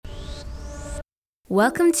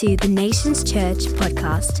Welcome to the Nations Church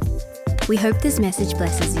podcast. We hope this message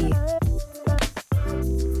blesses you.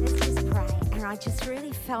 Let's just pray. And I just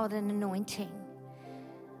really felt an anointing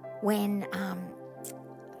when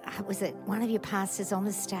was it one of your pastors on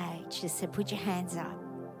the stage just said, put your hands up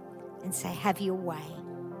and say, have your way.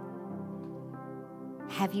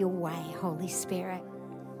 Have your way, Holy Spirit.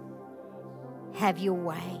 Have your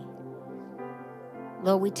way.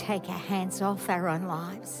 Lord, we take our hands off our own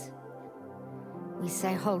lives. We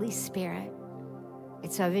say, Holy Spirit,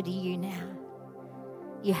 it's over to you now.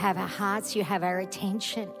 You have our hearts, you have our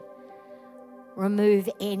attention. Remove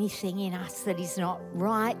anything in us that is not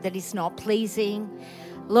right, that is not pleasing.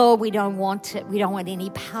 Lord, we don't want it. We don't want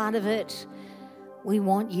any part of it. We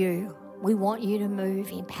want you. We want you to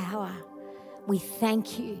move in power. We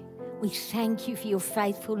thank you. We thank you for your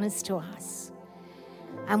faithfulness to us.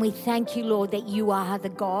 And we thank you, Lord, that you are the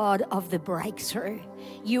God of the breakthrough.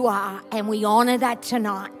 You are, and we honor that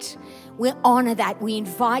tonight. We honor that. We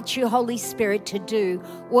invite you, Holy Spirit, to do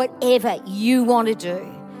whatever you want to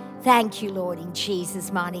do. Thank you, Lord, in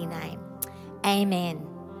Jesus' mighty name. Amen.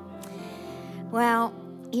 Well,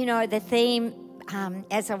 you know, the theme,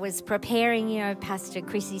 as I was preparing, you know, Pastor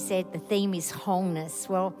Chrissy said the theme is wholeness.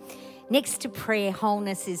 Well, next to prayer,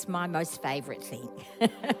 wholeness is my most favourite thing.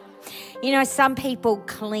 You know, some people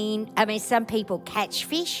catch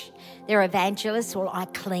fish. They're evangelists. Well, I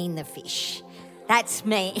clean the fish. That's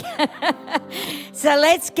me. So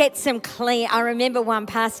let's get some clean. I remember one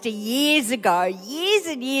pastor years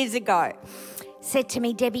and years ago, said to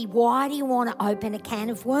me, Debbie, why do you want to open a can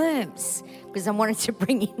of worms? Because I wanted to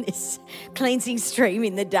bring in this cleansing stream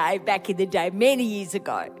back in the day, many years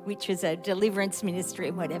ago, which was a deliverance ministry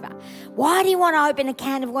or whatever. Why do you want to open a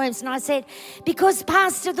can of worms? And I said, because,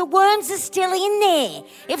 Pastor, the worms are still in there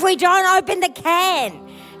if we don't open the can.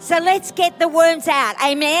 So let's get the worms out,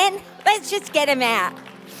 amen? Let's just get them out.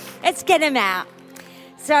 Let's get them out.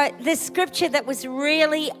 So the scripture that was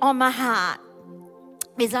really on my heart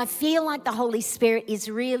is I feel like the Holy Spirit is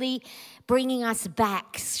really bringing us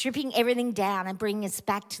back, stripping everything down and bringing us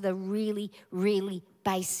back to the really, really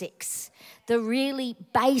basics. The really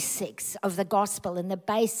basics of the gospel and the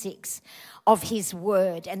basics of his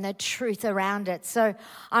word and the truth around it. So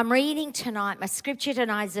I'm reading tonight, my scripture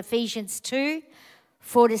tonight is Ephesians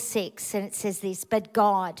 2:4-6, and it says this, but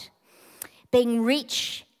God, being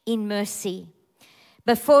rich in mercy,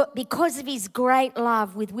 because of his great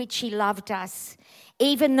love with which he loved us,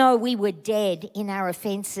 even though we were dead in our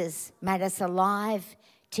offences, made us alive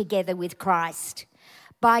together with Christ.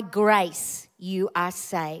 By grace you are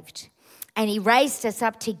saved. And he raised us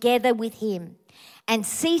up together with him and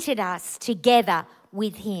seated us together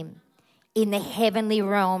with him in the heavenly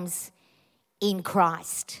realms in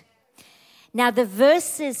Christ. Now the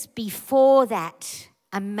verses before that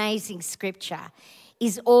amazing scripture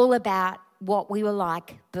is all about what we were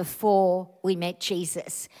like before we met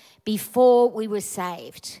Jesus, before we were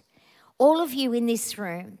saved. All of you in this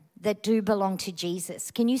room that do belong to Jesus,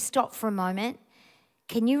 can you stop for a moment?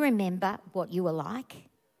 Can you remember what you were like?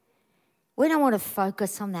 We don't want to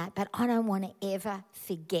focus on that, but I don't want to ever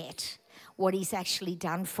forget what he's actually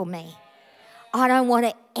done for me. I don't want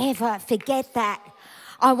to ever forget that.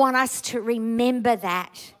 I want us to remember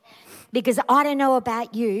that. Because I don't know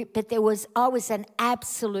about you, but I was an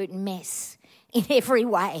absolute mess in every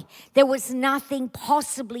way. There was nothing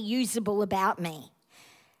possibly usable about me.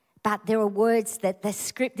 But there are words that this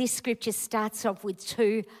scripture starts off with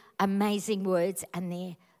two amazing words, and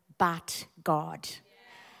they're but God.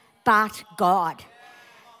 But God.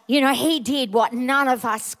 You know, he did what none of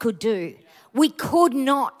us could do. We could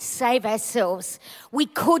not save ourselves. We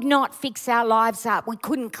could not fix our lives up. We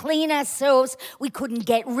couldn't clean ourselves. We couldn't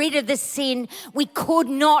get rid of the sin. We could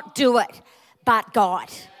not do it. But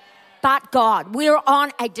God. But God. We're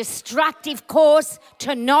on a destructive course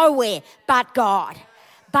to nowhere. But God.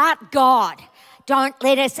 But God. Don't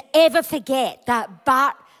let us ever forget that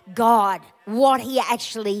but God, what he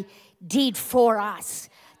actually did for us.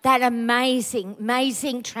 That amazing,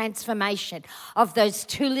 amazing transformation of those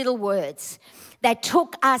two little words that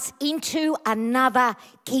took us into another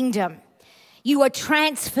kingdom. You are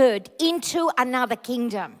transferred into another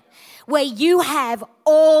kingdom where you have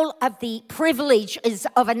all of the privileges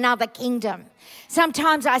of another kingdom.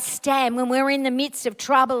 Sometimes I stand when we're in the midst of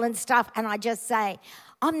trouble and stuff and I just say,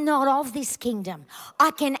 I'm not of this kingdom.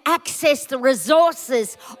 I can access the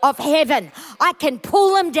resources of heaven. I can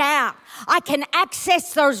pull them down. I can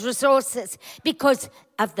access those resources because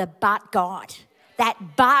of the but God. That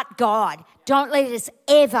but God. Don't let us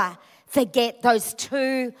ever forget those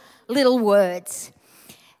two little words.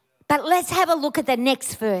 But let's have a look at the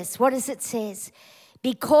next verse. What does it say?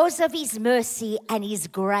 because of his mercy and his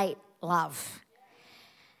great love.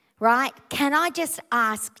 Right? Can I just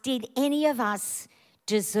ask, did any of us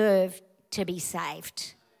deserve to be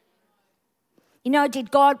saved? You know,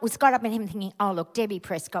 was God up in him thinking, oh, look, Debbie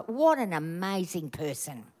Prescott, what an amazing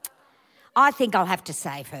person. I think I'll have to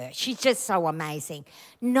save her. She's just so amazing.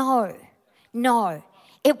 No.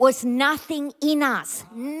 It was nothing in us,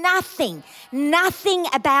 nothing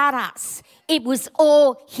about us. It was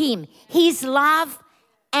all him, his love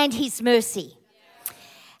and his mercy.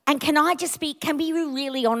 And can we be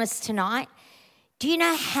really honest tonight? Do you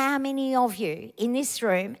know how many of you in this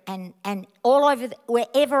room and all over,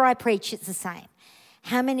 wherever I preach, it's the same.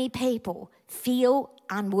 How many people feel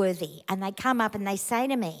unworthy and they come up and they say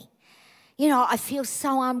to me, you know, I feel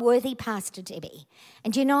so unworthy, Pastor Debbie.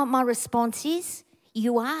 And do you know what my response is?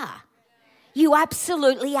 You are. You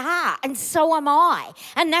absolutely are. And so am I.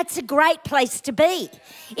 And that's a great place to be.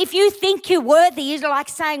 If you think you're worthy, you're like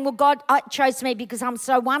saying, well, God chose me because I'm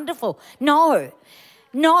so wonderful. No.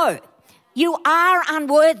 You are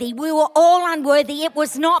unworthy. We were all unworthy. It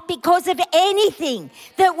was not because of anything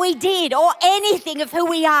that we did or anything of who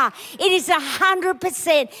we are. It is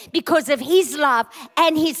 100% because of his love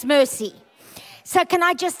and his mercy. So can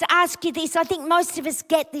I just ask you this? I think most of us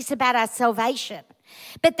get this about our salvation.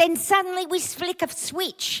 But then suddenly we flick a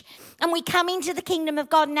switch and we come into the kingdom of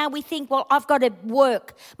God. Now we think, well, I've got to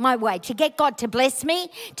work my way. To get God to bless me,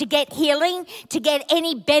 to get healing, to get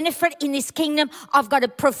any benefit in this kingdom, I've got to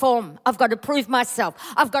perform. I've got to prove myself.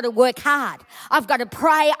 I've got to work hard. I've got to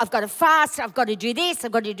pray. I've got to fast. I've got to do this.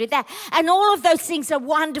 I've got to do that. And all of those things are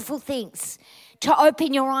wonderful things to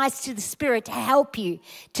open your eyes to the Spirit, to help you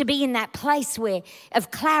to be in that place of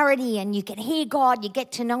clarity and you can hear God, you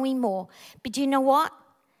get to know him more. But you know what?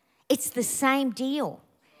 It's the same deal.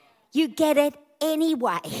 You get it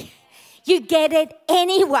anyway. You get it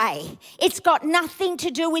anyway. It's got nothing to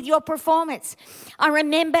do with your performance. I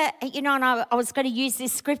remember, and I was going to use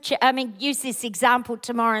this use this example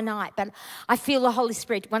tomorrow night, but I feel the Holy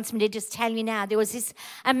Spirit wants me to just tell you now. There was this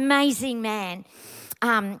amazing man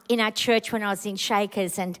in our church when I was in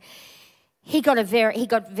Shakers, and he got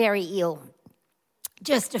very ill.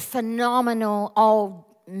 Just a phenomenal old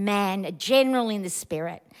man, a general in the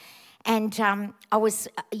Spirit. And I was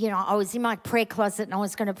in my prayer closet and I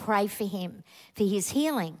was going to pray for him, for his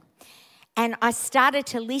healing. And I started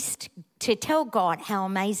to tell God how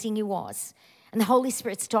amazing he was. And the Holy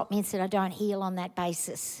Spirit stopped me and said, I don't heal on that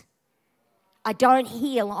basis. I don't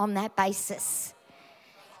heal on that basis.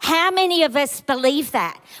 How many of us believe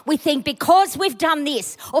that? We think because we've done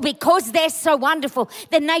this or because they're so wonderful,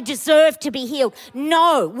 then they deserve to be healed.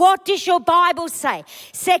 No. What does your Bible say?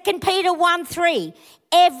 2 Peter 1:3.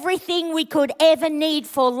 Everything we could ever need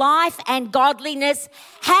for life and godliness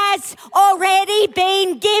has already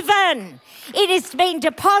been given. It has been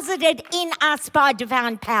deposited in us by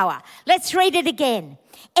divine power. Let's read it again.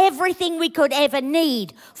 Everything we could ever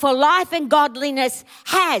need for life and godliness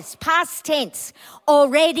has, past tense,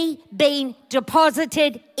 already been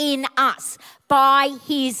deposited in us by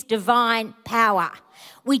his divine power.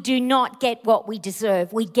 We do not get what we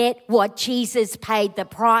deserve. We get what Jesus paid the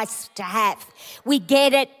price to have. We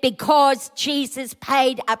get it because Jesus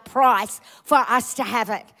paid a price for us to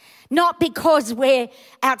have it. Not because we're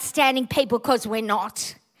outstanding people, because we're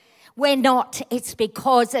not. We're not. It's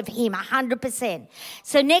because of him, 100%.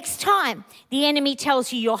 So next time the enemy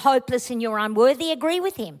tells you you're hopeless and you're unworthy, agree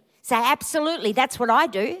with him. Say, absolutely, that's what I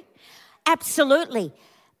do. Absolutely.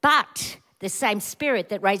 But the same Spirit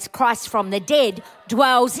that raised Christ from the dead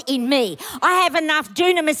dwells in me. I have enough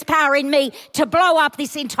dunamis power in me to blow up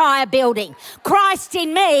this entire building. Christ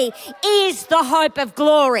in me is the hope of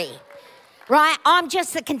glory, right? I'm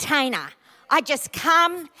just a container. I just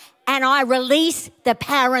come and I release the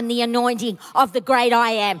power and the anointing of the great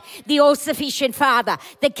I am, the all-sufficient Father,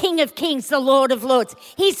 the King of Kings, the Lord of Lords.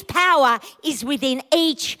 His power is within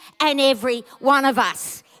each and every one of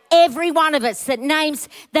us. Every one of us that names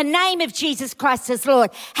the name of Jesus Christ as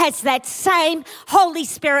Lord has that same Holy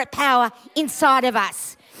Spirit power inside of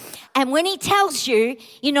us. And when he tells you,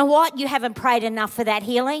 you know what, you haven't prayed enough for that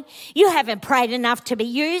healing, you haven't prayed enough to be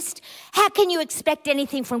used, how can you expect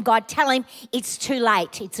anything from God? Tell him it's too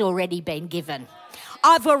late. It's already been given.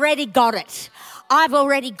 I've already got it. I've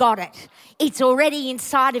already got it. It's already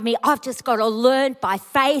inside of me. I've just got to learn by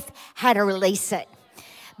faith how to release it.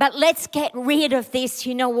 But let's get rid of this,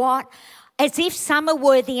 you know what? As if some are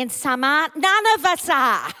worthy and some aren't. None of us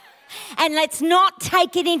are. And let's not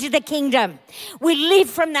take it into the kingdom. We live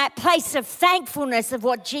from that place of thankfulness of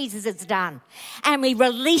what Jesus has done. And we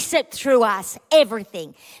release it through us,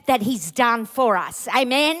 everything that he's done for us.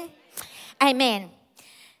 Amen? Amen.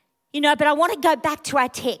 But I want to go back to our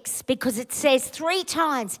text because it says 3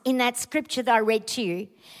 times in that scripture that I read to you,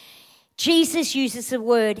 Jesus uses the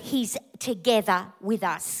word, he's together with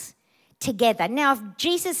us. Together. Now, if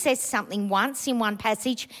Jesus says something once in one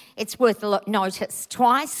passage, it's worth a lot notice.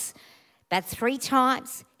 Twice, but 3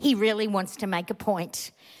 times, he really wants to make a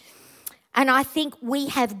point. And I think we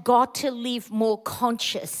have got to live more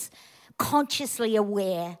consciously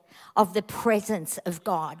aware of the presence of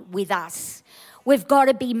God with us. We've got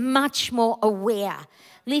to be much more aware,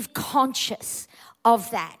 live conscious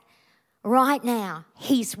of that. Right now,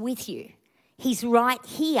 he's with you. He's right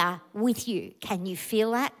here with you. Can you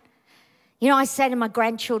feel that? I say to my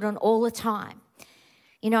grandchildren all the time,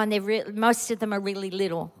 and most of them are really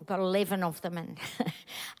little. I've got 11 of them and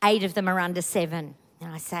 8 of them are under 7.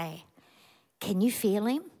 And I say, can you feel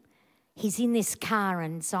him? He's in this car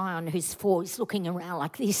and Zion, who's 4, is looking around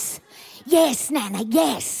like this. Yes, Nana,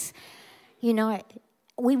 yes. I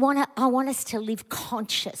want us to live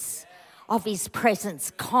conscious of his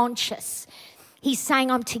presence, conscious. He's saying,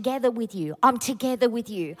 I'm together with you. I'm together with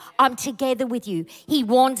you. I'm together with you. He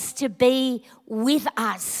wants to be with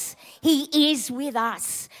us. He is with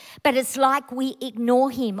us. But it's like we ignore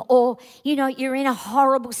him, or, you're in a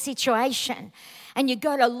horrible situation and you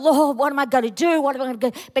go to, Lord, what am I going to do? What am I going to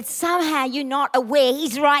do? But somehow you're not aware.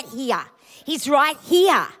 He's right here. He's right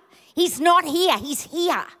here. He's not here. He's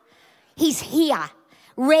here. He's here,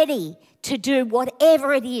 ready to do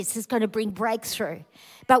whatever it is that's going to bring breakthrough.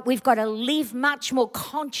 But we've got to live much more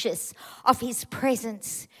conscious of his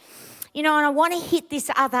presence. And I want to hit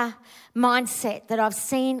this other mindset that I've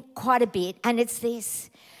seen quite a bit, and it's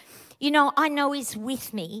this. I know he's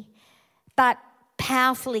with me, but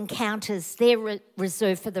powerful encounters, they're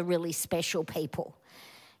reserved for the really special people.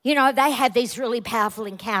 They have these really powerful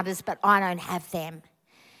encounters, but I don't have them.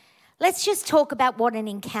 Let's just talk about what an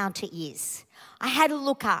encounter is. I had to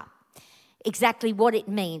look up exactly what it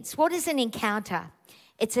means. What is an encounter?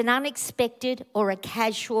 It's an unexpected or a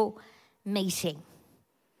casual meeting.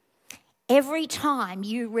 Every time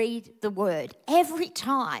you read the word,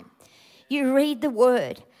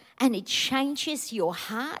 and it changes your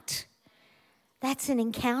heart, that's an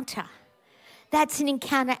encounter. That's an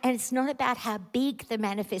encounter, and it's not about how big the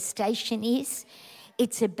manifestation is.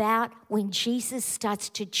 It's about when Jesus starts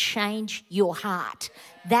to change your heart.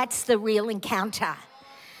 That's the real encounter.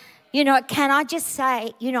 Can I just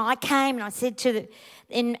say, I came and I said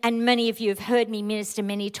and many of you have heard me minister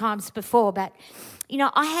many times before, but,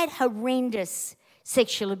 I had horrendous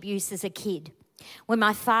sexual abuse as a kid. When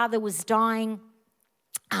my father was dying,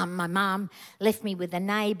 my mum left me with a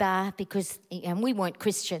neighbour and we weren't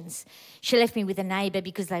Christians. She left me with a neighbour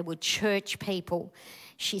because they were church people,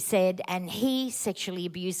 she said, and he sexually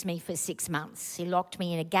abused me for 6 months. He locked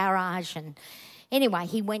me in a garage and anyway,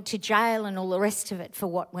 he went to jail and all the rest of it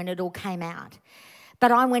when it all came out.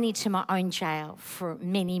 But I went into my own jail for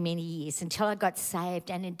many, many years until I got saved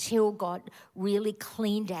and until God really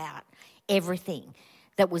cleaned out everything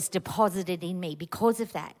that was deposited in me because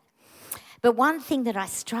of that. But one thing that I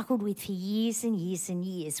struggled with for years and years and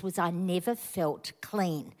years was I never felt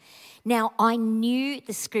clean. Now, I knew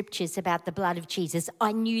the scriptures about the blood of Jesus.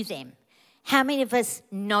 I knew them. How many of us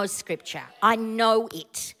know scripture? I know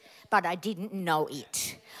it, but I didn't know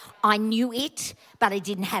it. I knew it, but I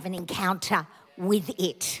didn't have an encounter with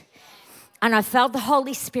it. And I felt the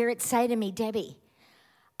Holy Spirit say to me, Debbie,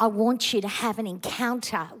 I want you to have an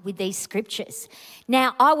encounter with these scriptures.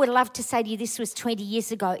 Now, I would love to say to you this was 20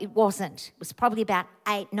 years ago. It wasn't. It was probably about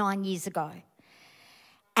 8, 9 years ago.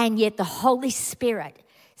 And yet the Holy Spirit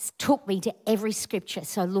took me to every scripture.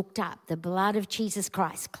 So I looked up. The blood of Jesus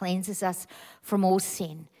Christ cleanses us from all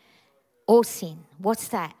sin. All sin. What's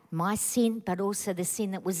that? My sin, but also the sin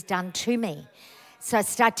that was done to me. So I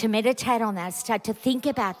start to meditate on that. I start to think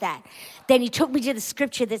about that. Then he took me to the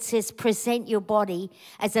scripture that says, present your body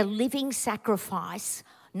as a living sacrifice,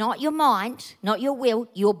 not your mind, not your will,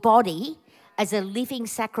 your body as a living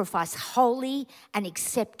sacrifice, holy and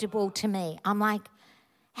acceptable to me. I'm like,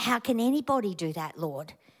 how can anybody do that,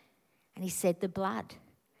 Lord? And he said, the blood.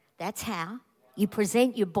 That's how. You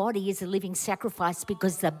present your body as a living sacrifice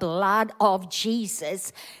because the blood of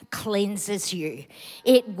Jesus cleanses you.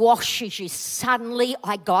 It washes you. Suddenly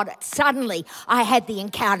I got it. Suddenly I had the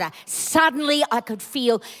encounter. Suddenly I could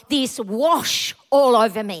feel this wash all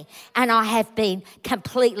over me. And I have been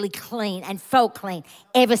completely clean and felt clean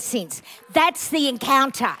ever since. That's the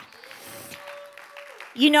encounter.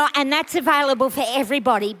 And that's available for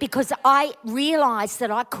everybody because I realised that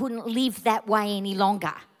I couldn't live that way any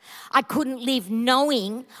longer. I couldn't live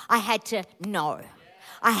knowing. I had to know.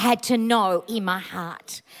 I had to know in my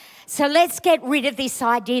heart. So let's get rid of this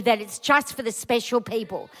idea that it's just for the special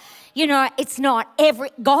people. It's not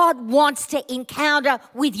God wants to encounter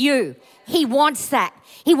with you. He wants that.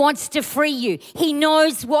 He wants to free you. He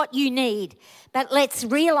knows what you need. But let's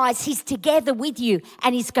realize he's together with you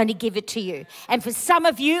and he's going to give it to you. And for some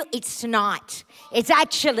of you, it's tonight. It's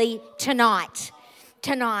actually tonight.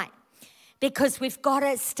 Because we've got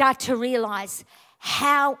to start to realize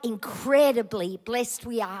how incredibly blessed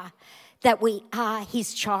we are that we are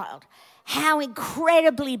his child. How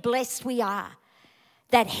incredibly blessed we are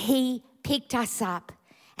that he picked us up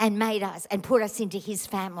and made us and put us into his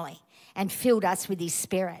family and filled us with his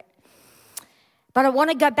spirit. But I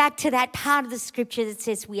want to go back to that part of the scripture that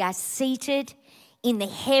says we are seated in the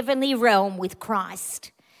heavenly realm with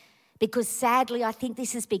Christ. Because sadly, I think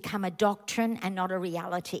this has become a doctrine and not a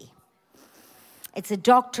reality. It's a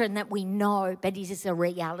doctrine that we know, but it is a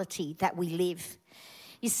reality that we live.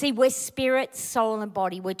 You see, we're spirit, soul, and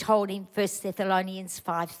body. We're told in 1 Thessalonians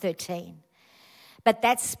 5:13. But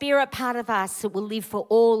that spirit part of us that will live for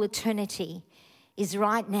all eternity is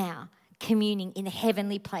right now communing in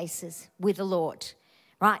heavenly places with the Lord,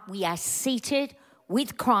 right? We are seated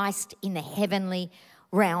with Christ in the heavenly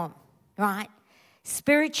realm, right?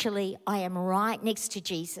 Spiritually, I am right next to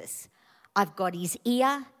Jesus. I've got his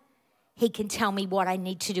ear. He can tell me what I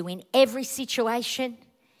need to do in every situation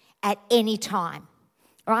at any time,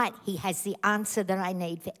 right? He has the answer that I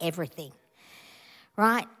need for everything,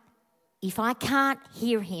 right? If I can't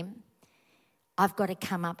hear him, I've got to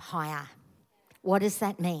come up higher. What does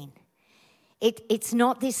that mean? It's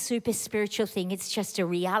not this super spiritual thing. It's just a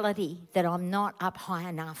reality that I'm not up high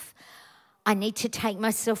enough. I need to take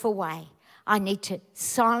myself away. I need to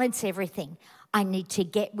silence everything. I need to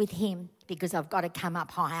get with him because I've got to come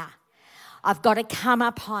up higher. I've got to come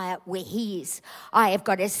up higher where he is. I have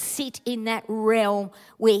got to sit in that realm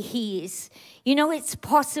where he is. It's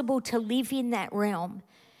possible to live in that realm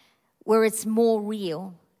where it's more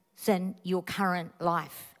real than your current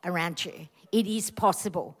life around you. It is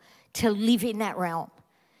possible to live in that realm,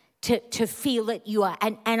 to feel that you are.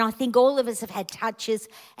 And I think all of us have had touches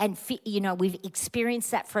and, we've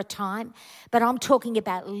experienced that for a time. But I'm talking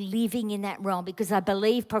about living in that realm because I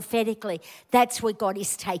believe prophetically that's where God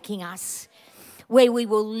is taking us, where we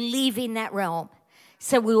will live in that realm.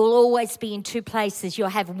 So we will always be in two places. You'll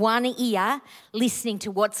have one ear listening to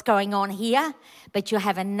what's going on here, but you'll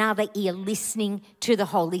have another ear listening to the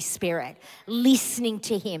Holy Spirit, listening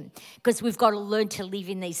to him, because we've got to learn to live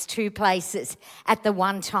in these two places at the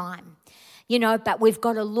one time. But we've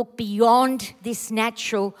got to look beyond this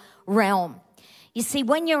natural realm. You see,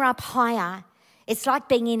 when you're up higher, it's like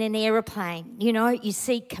being in an aeroplane. You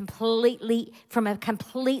see from a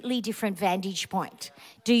completely different vantage point.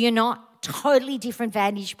 Do you not? Totally different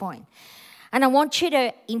vantage point. And I want you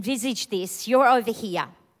to envisage this. You're over here,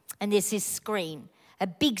 and there's this screen, a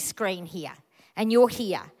big screen here, and you're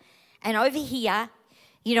here. And over here,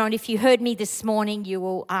 and if you heard me this morning, you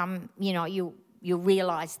will, you'll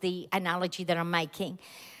realise the analogy that I'm making.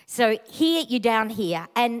 So here, you're down here,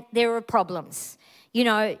 and there are problems.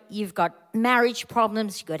 You've got marriage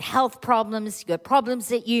problems, you've got health problems, you've got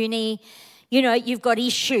problems at uni, you've got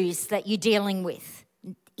issues that you're dealing with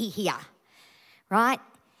here, right?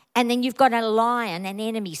 And then you've got a lion, an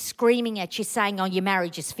enemy screaming at you saying, oh, your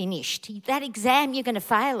marriage is finished. That exam, you're going to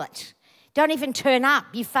fail it. Don't even turn up.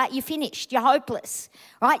 You're finished. You're hopeless,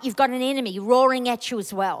 right? You've got an enemy roaring at you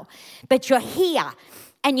as well. But you're here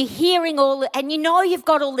and you're hearing and you've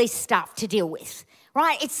got all this stuff to deal with,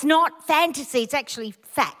 right? It's not fantasy. It's actually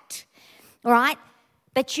fact, right?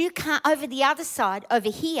 But you can't, over the other side, over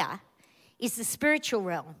here, is the spiritual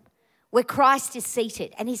realm, where Christ is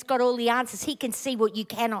seated and he's got all the answers. He can see what you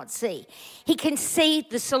cannot see. He can see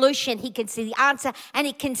the solution. He can see the answer, and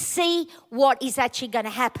he can see what is actually going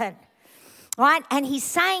to happen, right? And he's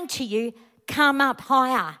saying to you, come up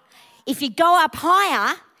higher. If you go up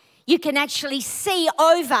higher, you can actually see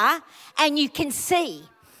over and you can see,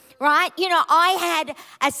 right? I had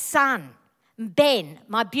a son, Ben,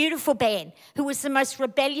 my beautiful Ben, who was the most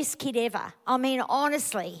rebellious kid ever. I mean,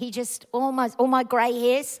 honestly, he just all my grey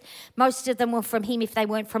hairs, most of them were from him if they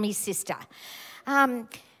weren't from his sister. All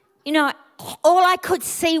I could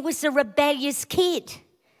see was a rebellious kid.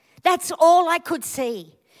 That's all I could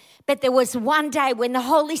see. But there was one day when the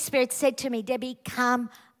Holy Spirit said to me, Debbie,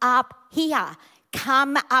 come up here.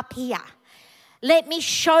 Come up here. Let me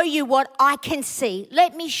show you what I can see.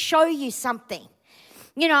 Let me show you something.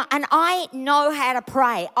 And I know how to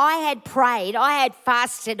pray. I had prayed, I had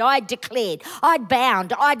fasted, I had declared, I'd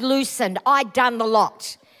bound, I'd loosened, I'd done the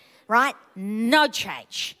lot, right? No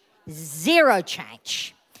change, zero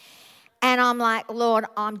change. And I'm like, Lord,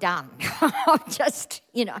 I'm done. I'm just,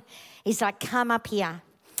 he's like, come up here.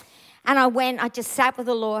 And I just sat with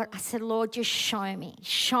the Lord. I said, Lord, just show me.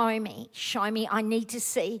 I need to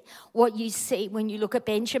see what you see when you look at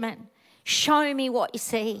Benjamin. Show me what you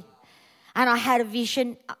see. And I had a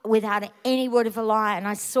vision without any word of a lie. And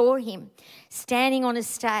I saw him standing on a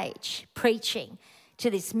stage preaching to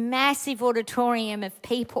this massive auditorium of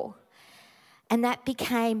people. And that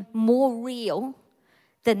became more real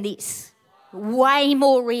than this. Way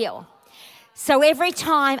more real. So every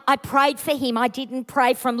time I prayed for him, I didn't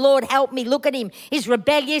pray from, Lord, help me, look at him. He's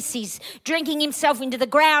rebellious, he's drinking himself into the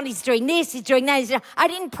ground, he's doing this, he's doing that. I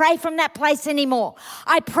didn't pray from that place anymore.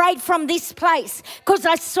 I prayed from this place because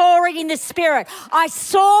I saw it in the Spirit. I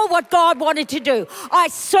saw what God wanted to do. I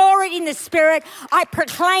saw it in the Spirit. I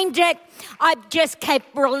proclaimed it. I just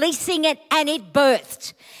kept releasing it and it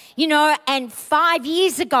birthed. You know, and 5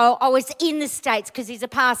 years ago, I was in the States because he's a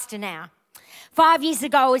pastor now. 5 years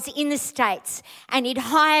ago, I was in the States and he'd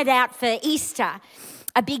hired out for Easter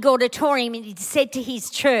a big auditorium, and he'd said to his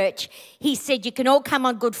church, he said, you can all come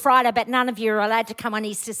on Good Friday, but none of you are allowed to come on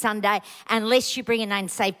Easter Sunday unless you bring an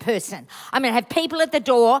unsaved person. I'm going to have people at the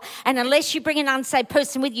door, and unless you bring an unsaved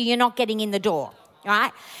person with you, you're not getting in the door,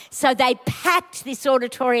 right? So they packed this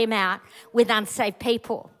auditorium out with unsaved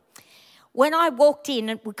people. When I walked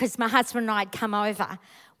in, because my husband and I had come over,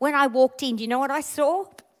 when I walked in, do you know what I saw?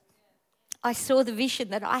 I saw the vision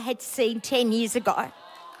that I had seen 10 years ago.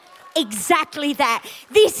 Exactly that.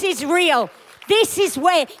 This is real. This is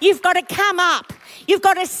where you've got to come up. You've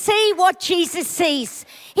got to see what Jesus sees.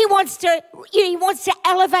 He wants to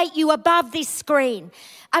elevate you above this screen,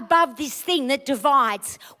 above this thing that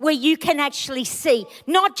divides, where you can actually see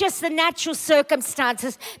not just the natural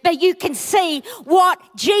circumstances, but you can see what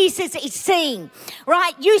Jesus is seeing,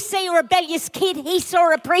 right? You see a rebellious kid, he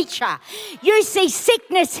saw a preacher. You see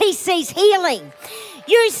sickness, he sees healing.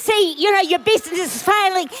 You see, your business is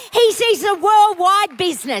failing. He sees a worldwide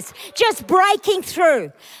business just breaking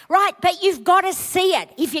through, right? But you've got to see it.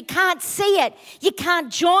 If you can't see it, you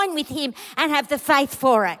can't join with him and have the faith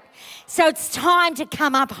for it. So it's time to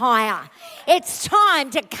come up higher. It's time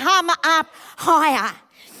to come up higher,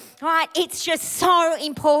 right? It's just so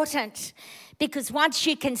important because once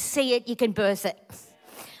you can see it, you can birth it.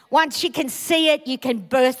 Once you can see it, you can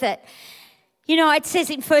birth it. You know, it says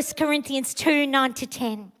in 1 Corinthians 2,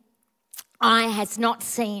 9-10, eye has not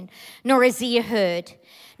seen, nor has ear heard,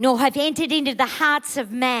 nor have entered into the hearts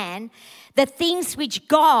of man the things which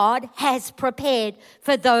God has prepared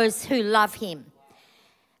for those who love him.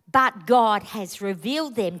 But God has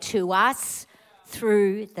revealed them to us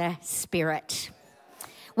through the Spirit.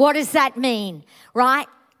 What does that mean, right?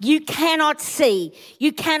 You cannot see,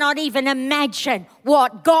 you cannot even imagine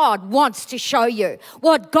what God wants to show you,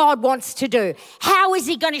 what God wants to do. How is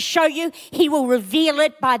he going to show you? He will reveal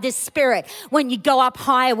it by the Spirit. When you go up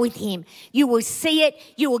higher with him, you will see it,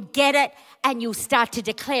 you will get it, and you'll start to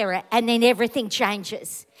declare it, and then everything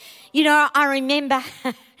changes. You know, I remember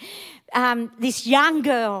this young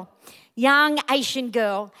Asian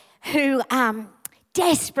girl who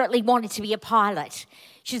desperately wanted to be a pilot.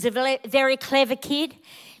 She was a very clever kid.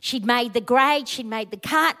 She'd made the grade, she'd made the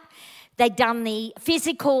cut, they'd done the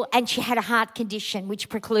physical, and she had a heart condition which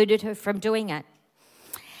precluded her from doing it.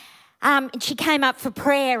 And she came up for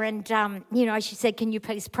prayer and, she said, can you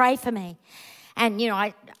please pray for me? And,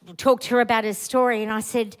 I talked to her about her story and I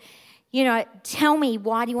said, tell me,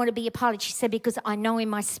 why do you want to be a pilot? She said, because I know in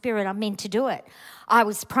my spirit I'm meant to do it. I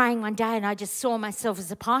was praying one day and I just saw myself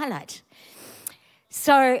as a pilot.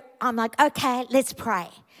 So I'm like, okay, let's pray.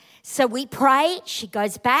 So we pray. She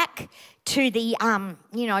goes back to the,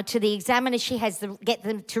 to the examiner. She has to get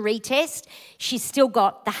them to retest. She's still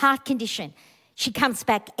got the heart condition. She comes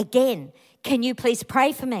back again. Can you please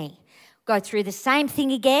pray for me? Go through the same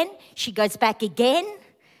thing again. She goes back again.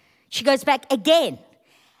 She goes back again.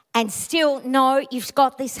 And still, no, you've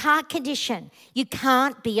got this heart condition. You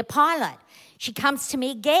can't be a pilot. She comes to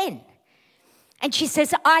me again. And she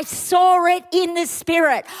says, I saw it in the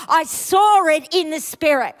Spirit. I saw it in the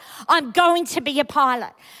Spirit. I'm going to be a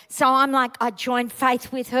pilot. So I'm like, I join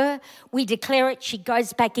faith with her. We declare it. She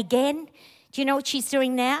goes back again. Do you know what she's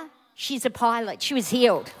doing now? She's a pilot. She was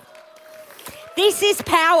healed. This is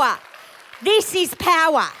power. This is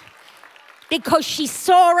power. Because she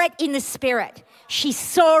saw it in the Spirit. She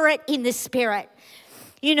saw it in the Spirit.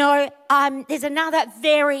 There's another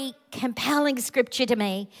very compelling scripture to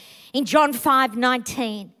me in John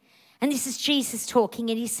 5:19. And this is Jesus talking,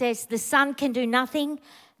 and he says, the Son can do nothing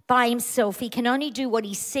by himself. He can only do what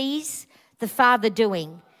he sees the Father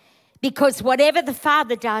doing. Because whatever the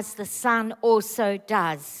Father does, the Son also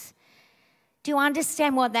does. Do you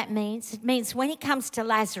understand what that means? It means when he comes to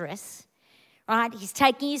Lazarus, right, he's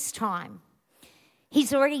taking his time.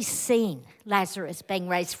 He's already seen Lazarus being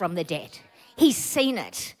raised from the dead. He's seen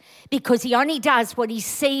it because he only does what he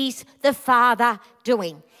sees the Father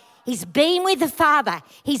doing. He's been with the Father.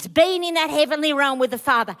 He's been in that heavenly realm with the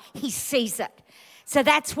Father. He sees it. So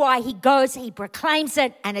that's why he goes, he proclaims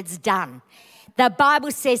it, and it's done. The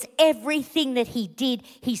Bible says everything that he did,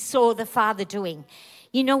 he saw the Father doing.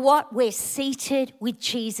 You know what? We're seated with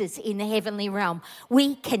Jesus in the heavenly realm.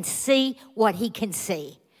 We can see what he can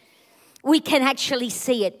see. We can actually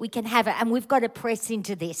see it. We can have it. And we've got to press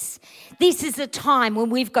into this. This is a time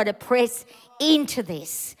when we've got to press into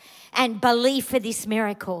this and believe for this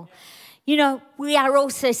miracle. You know, we are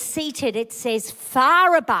also seated, it says,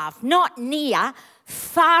 far above, not near,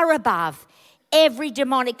 far above every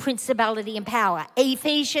demonic principality and power.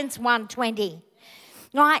 Ephesians 1:20.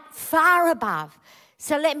 Right? Far above.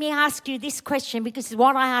 So let me ask you this question, because it's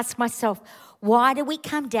what I ask myself. Why do we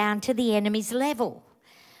come down to the enemy's level?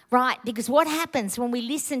 Right? Because what happens when we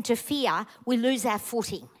listen to fear, we lose our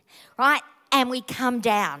footing, right? And we come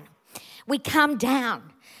down. We come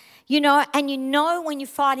down, you know, and you know when you're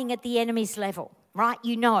fighting at the enemy's level, right?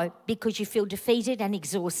 You know, because you feel defeated and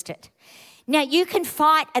exhausted. Now, you can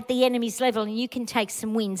fight at the enemy's level and you can take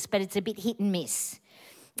some wins, but it's a bit hit and miss.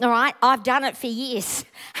 All right? I've done it for years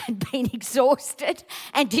and been exhausted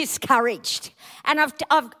and discouraged. And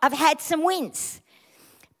I've had some wins.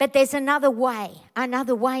 But there's another way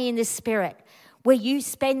in the Spirit where you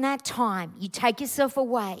spend that time, you take yourself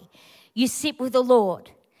away, you sit with the Lord,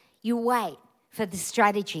 you wait for the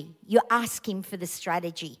strategy. You ask him for the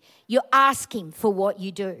strategy. You ask him for what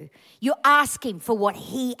you do. You ask him for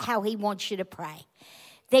how he wants you to pray.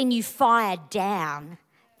 Then you fire down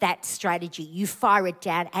that strategy. You fire it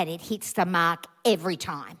down and it hits the mark every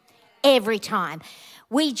time. Every time.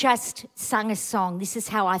 We just sung a song, "This is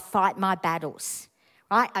how I fight my battles."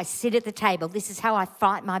 Right? I sit at the table. This is how I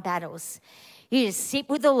fight my battles. You just sit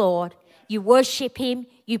with the Lord. You worship him.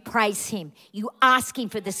 You praise him. You ask him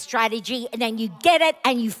for the strategy, and then you get it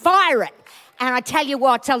and you fire it. And I tell you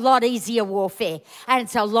what, it's a lot easier warfare, and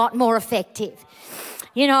it's a lot more effective.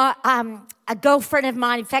 You know, a girlfriend of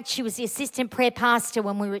mine, in fact, she was the assistant prayer pastor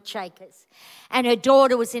when we were at Shakers, and her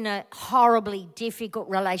daughter was in a horribly difficult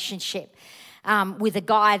relationship with a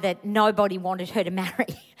guy that nobody wanted her to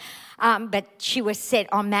marry. But she was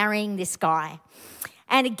set on marrying this guy.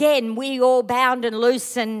 And again, we all bound and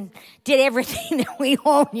loose and did everything that we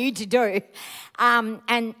all knew to do.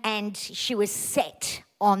 And she was set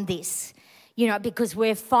on this, you know, because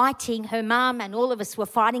we're fighting, her mum and all of us were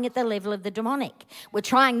fighting at the level of the demonic. We're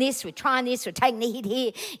trying this, we're taking the hit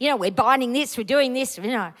here. You know, we're binding this, we're doing this, you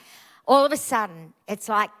know. All of a sudden, it's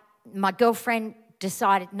like my girlfriend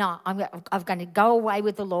decided, no, I'm going to go away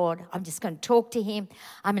with the Lord. I'm just going to talk to him.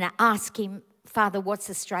 I'm going to ask him, Father, what's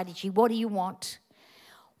the strategy? What do you want?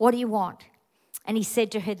 What do you want? And he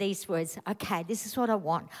said to her these words, okay, this is what I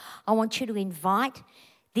want. I want you to invite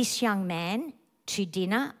this young man to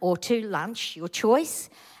dinner or to lunch, your choice,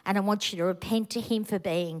 and I want you to repent to him for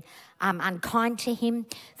being unkind to him,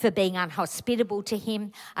 for being unhospitable to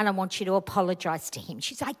him, and I want you to apologise to him.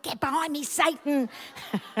 She's like, get behind me, Satan.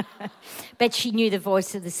 But she knew the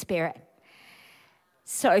voice of the Spirit.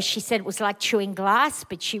 So she said it was like chewing glass,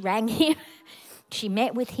 but she rang him. She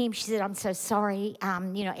met with him. She said, I'm so sorry.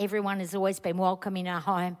 You know, everyone has always been welcome in our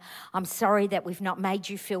home. I'm sorry that we've not made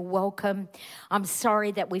you feel welcome. I'm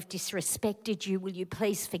sorry that we've disrespected you. Will you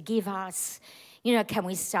please forgive us? You know, can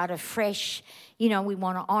we start afresh? You know, we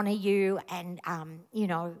want to honour you and, you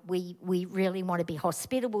know, we really want to be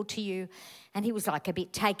hospitable to you. And he was like a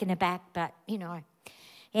bit taken aback, but, you know.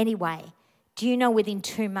 Anyway, do you know within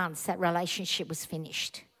 2 months that relationship was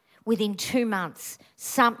finished? Within 2 months,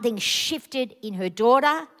 something shifted in her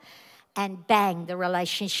daughter and bang, the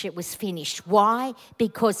relationship was finished. Why?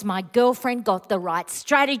 Because my girlfriend got the right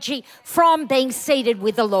strategy from being seated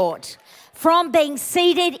with the Lord, from being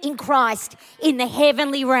seated in Christ in the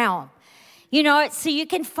heavenly realm. You know, so you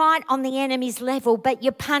can fight on the enemy's level, but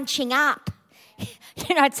you're punching up.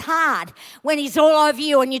 You know, it's hard when he's all over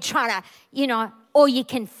you and you're trying to, you know, or you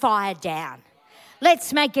can fire down.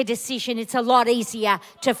 Let's make a decision. It's a lot easier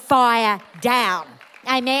to fire down.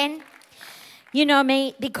 Amen? You know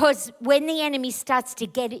me? Because when the enemy starts to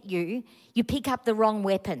get at you, you pick up the wrong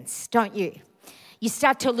weapons, don't you? You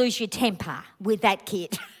start to lose your temper with that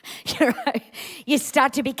kid. You know? You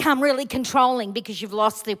start to become really controlling because you've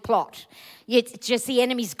lost the plot. It's just the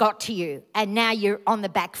enemy's got to you and now you're on the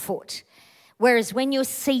back foot. Whereas when you're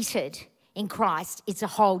seated in Christ, it's a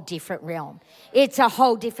whole different realm. It's a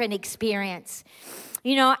whole different experience.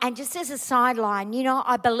 You know, and just as a sideline, you know,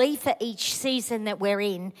 I believe for each season that we're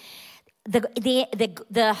in,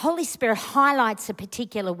 the Holy Spirit highlights a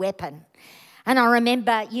particular weapon. And I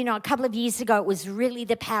remember, a couple of years ago, it was really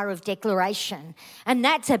the power of declaration. And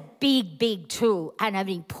that's a big, big tool and an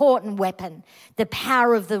important weapon, the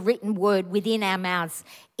power of the written word within our mouths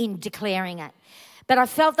in declaring it. But I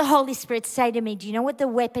felt the Holy Spirit say to me, do you know what the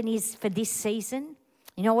weapon is for this season?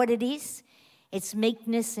 You know what it is? It's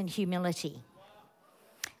meekness and humility.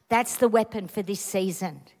 That's the weapon for this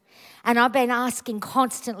season. And I've been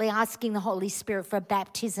constantly asking the Holy Spirit for a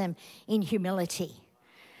baptism in humility.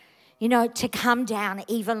 To come down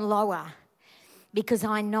even lower, because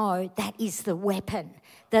I know that is the weapon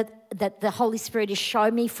that the Holy Spirit has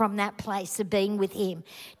shown me from that place of being with him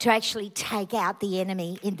to actually take out the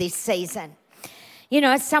enemy in this season.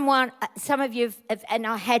 Some of you have, and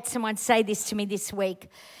I had someone say this to me this week,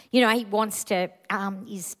 he wants to,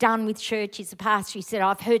 he's done with church, he's a pastor, he said,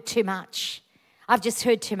 I've heard too much. I've just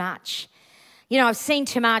heard too much. I've seen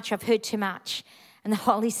too much, I've heard too much. And the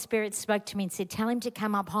Holy Spirit spoke to me and said, tell him to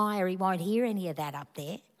come up higher. He won't hear any of that up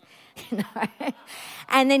there.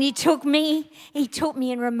 And then he took me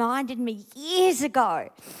and reminded me years ago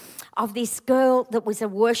of this girl that was a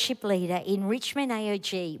worship leader in Richmond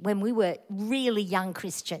AOG when we were really young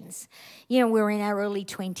Christians. We were in our early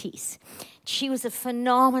 20s. She was a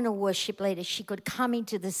phenomenal worship leader. She could come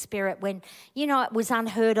into the Spirit when, it was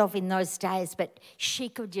unheard of in those days, but she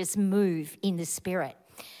could just move in the Spirit.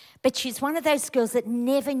 But she's one of those girls that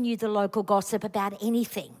never knew the local gossip about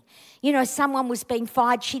anything. Someone was being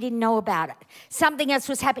fired, she didn't know about it. Something else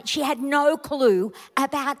was happening, she had no clue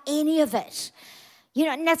about any of it.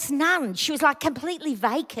 And that's none. She was like completely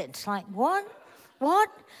vacant. Like, what?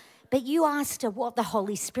 But you asked her what the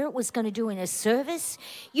Holy Spirit was going to do in a service.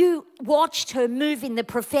 You watched her move in the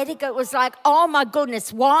prophetic. It was like, oh my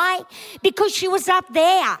goodness. Why? Because she was up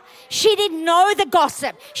there. She didn't know the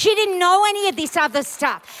gossip. She didn't know any of this other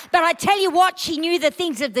stuff. But I tell you what, she knew the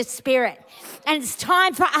things of the Spirit. And it's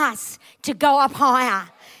time for us to go up higher,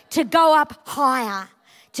 to go up higher,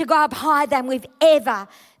 to go up higher than we've ever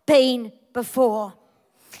been before.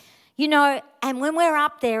 And when we're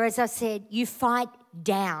up there, as I said, you fight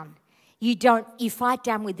down. You fight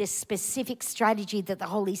down with this specific strategy that the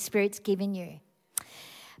Holy Spirit's given you.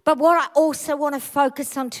 But what I also want to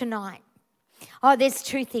focus on tonight, there's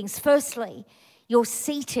two things. Firstly, you're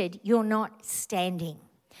seated, you're not standing.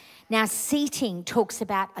 Now, seating talks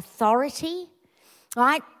about authority,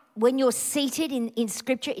 right? When you're seated in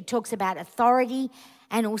Scripture, it talks about authority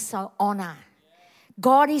and also honour.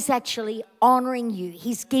 God is actually honouring you.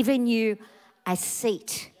 He's given you a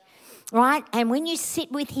seat. Right? And when you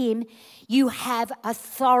sit with him, you have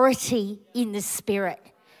authority in the Spirit.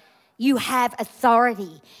 You have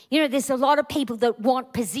authority. There's a lot of people that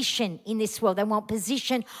want position in this world. They want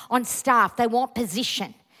position on staff. They want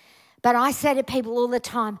position. But I say to people all the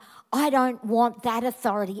time, I don't want that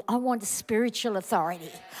authority. I want spiritual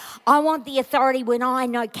authority. I want the authority when I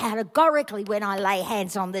know categorically when I lay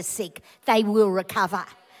hands on the sick, they will recover.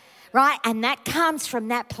 Right? And that comes from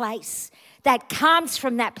that place. That comes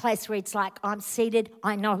from that place where it's like, I'm seated.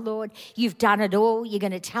 I know, Lord, you've done it all. You're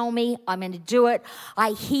going to tell me. I'm going to do it.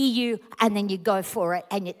 I hear you. And then you go for it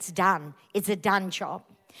and it's done. It's a done job.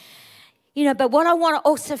 But what I want to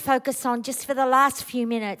also focus on just for the last few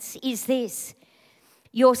minutes is this.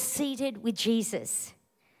 You're seated with Jesus.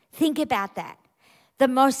 Think about that. The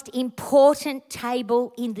most important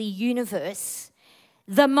table in the universe,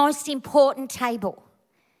 the most important table.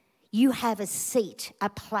 You have a seat, a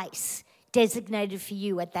place designated for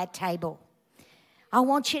you at that table. I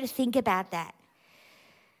want you to think about that.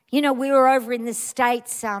 We were over in the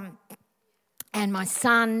States and my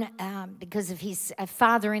son, because of his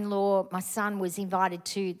father-in-law, my son was invited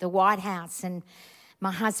to the White House and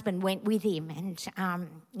my husband went with him and,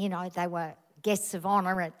 they were guests of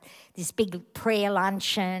honour at this big prayer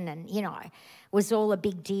luncheon and, it was all a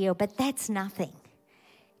big deal. But that's nothing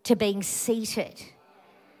to being seated,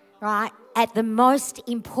 right, at the most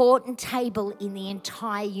important table in the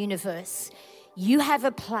entire universe. You have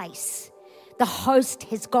a place. The host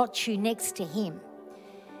has got you next to him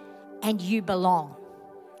and you belong.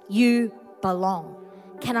 You belong.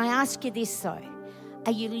 Can I ask you this though?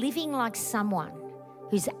 Are you living like someone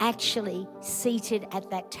who's actually seated at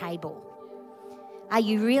that table? Are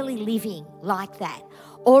you really living like that?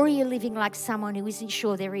 Or are you living like someone who isn't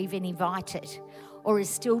sure they're even invited or is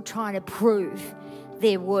still trying to prove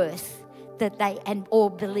their worth or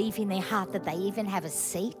believe in their heart that they even have a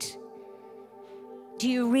seat? Do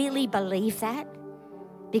you really believe that?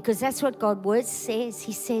 Because that's what God's word says.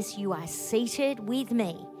 He says you are seated with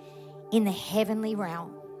me in the heavenly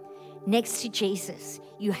realm next to Jesus.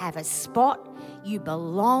 You have a spot. You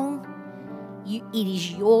belong. It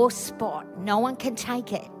is your spot. No one can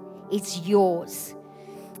take it. It's yours.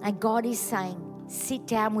 And God is saying, sit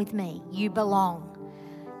down with me. You belong.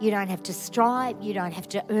 You don't have to strive. You don't have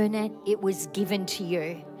to earn it. It was given to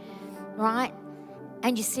you, right?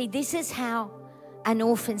 And you see, this is how an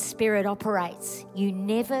orphan spirit operates. You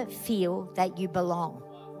never feel that you belong.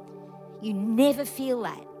 You never feel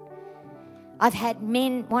that. I've had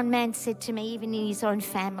one man said to me, even in his own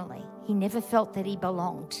family, he never felt that he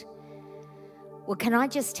belonged. Well, can I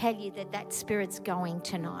just tell you that spirit's going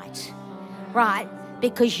tonight, right?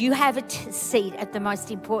 Because you have a seat at the most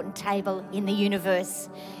important table in the universe.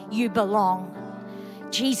 You belong.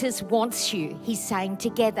 Jesus wants you. He's saying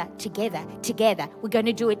together, together, together. We're going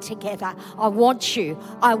to do it together. I want you.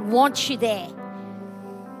 I want you there.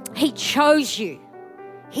 He chose you.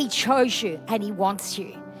 He chose you and he wants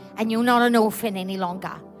you. And you're not an orphan any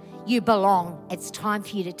longer. You belong. It's time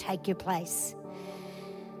for you to take your place.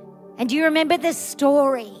 And do you remember the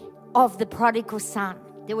story of the prodigal son?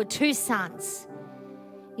 There were 2 sons.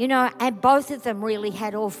 You know, and both of them really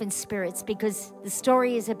had orphan spirits, because the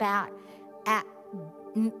story is about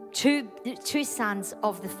two sons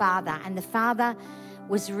of the father. And the father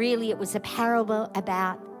it was a parable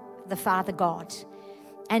about the Father God.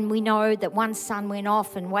 And we know that one son went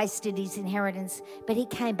off and wasted his inheritance, but he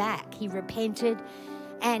came back. He repented,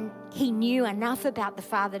 and he knew enough about the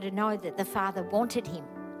Father to know that the Father wanted him,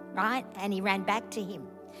 right? And he ran back to him.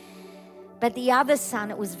 But the other son,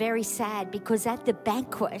 it was very sad, because at the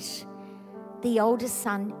banquet, the oldest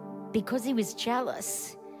son, because he was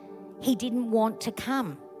jealous, he didn't want to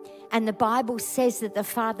come. And the Bible says that the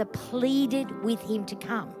father pleaded with him to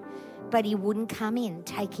come, but he wouldn't come in,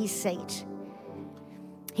 take his seat.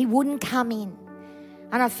 He wouldn't come in.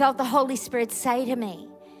 And I felt the Holy Spirit say to me,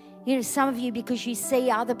 you know, some of you, because you see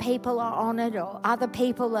other people are honoured, or other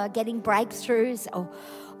people are getting breakthroughs, or,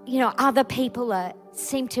 you know, other people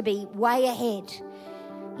seem to be way ahead.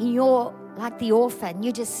 You're like the orphan.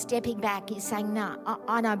 You're just stepping back. You're saying, no,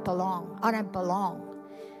 I don't belong. I don't belong.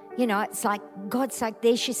 You know, it's like, God's like,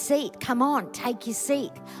 there's your seat. Come on, take your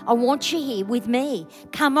seat. I want you here with me.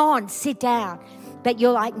 Come on, sit down. But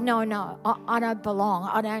you're like, no, I don't belong.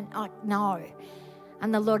 No.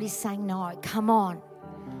 And the Lord is saying, no, come on.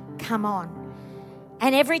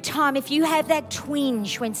 And every time, if you have that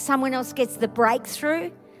twinge when someone else gets the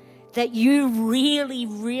breakthrough that you really,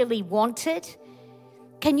 really wanted,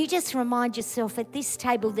 can you just remind yourself, at this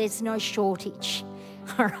table, there's no shortage.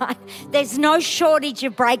 All right? There's no shortage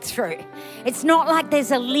of breakthrough. It's not like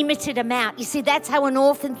there's a limited amount. You see, that's how an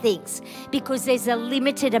orphan thinks, because there's a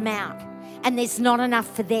limited amount and there's not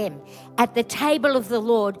enough for them. At the table of the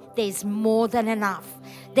Lord, there's more than enough.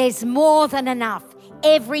 There's more than enough.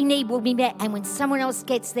 Every need will be met. And when someone else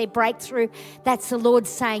gets their breakthrough, that's the Lord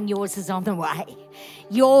saying, yours is on the way.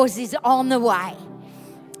 Yours is on the way.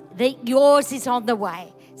 Yours is on the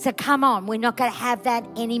way. So come on, we're not going to have that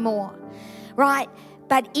anymore, right?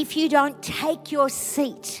 But if you don't take your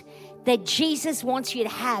seat that Jesus wants you to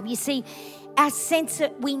have, you see, our sense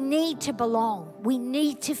that we need to belong. We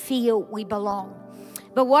need to feel we belong.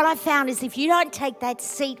 But what I found is, if you don't take that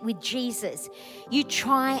seat with Jesus, you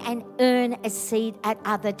try and earn a seat at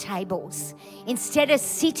other tables. Instead of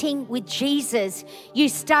sitting with Jesus, you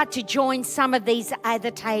start to join some of these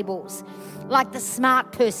other tables, like the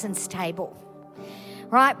smart person's table,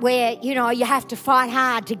 right? Where, you know, you have to fight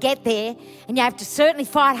hard to get there, and you have to certainly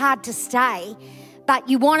fight hard to stay. But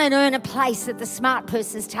you want to earn a place at the smart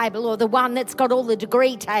person's table, or the one that's got all the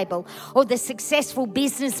degree table, or the successful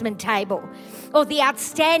businessman table, or the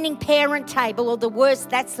outstanding parent table, or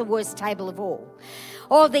that's the worst table of all,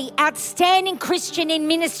 or the outstanding Christian in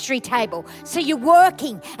ministry table. So you're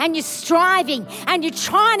working and you're striving and you're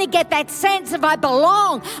trying to get that sense of I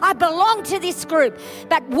belong to this group.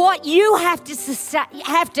 But what you have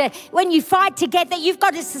to when you fight to get there, you've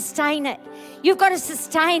got to sustain it. You've got to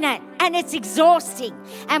sustain it, and it's exhausting.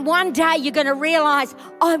 And one day you're going to realize,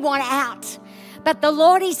 I want out. But the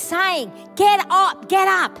Lord is saying, get up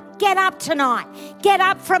tonight. Get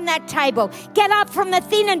up from that table. Get up from the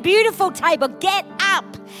thin and beautiful table. Get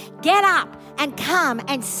up and come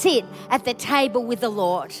and sit at the table with the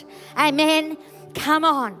Lord. Amen. Come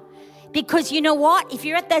on. Because you know what? If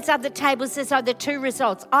you're at those other tables, there's either 2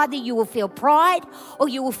 results. Either you will feel pride or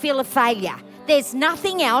you will feel a failure. There's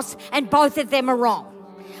nothing else, and both of them are wrong.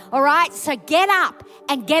 All right? So get up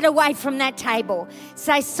and get away from that table.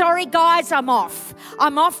 Say, sorry, guys, I'm off.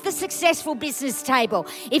 I'm off the successful business table.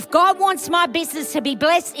 If God wants my business to be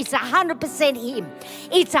blessed, it's 100% Him.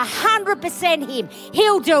 It's 100% Him.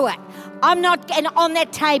 He'll do it. I'm not on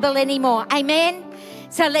that table anymore. Amen?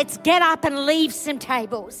 So let's get up and leave some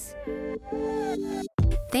tables.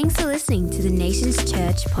 Thanks for listening to the Nations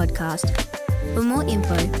Church podcast. For more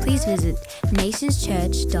info, please visit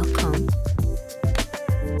nationschurch.com.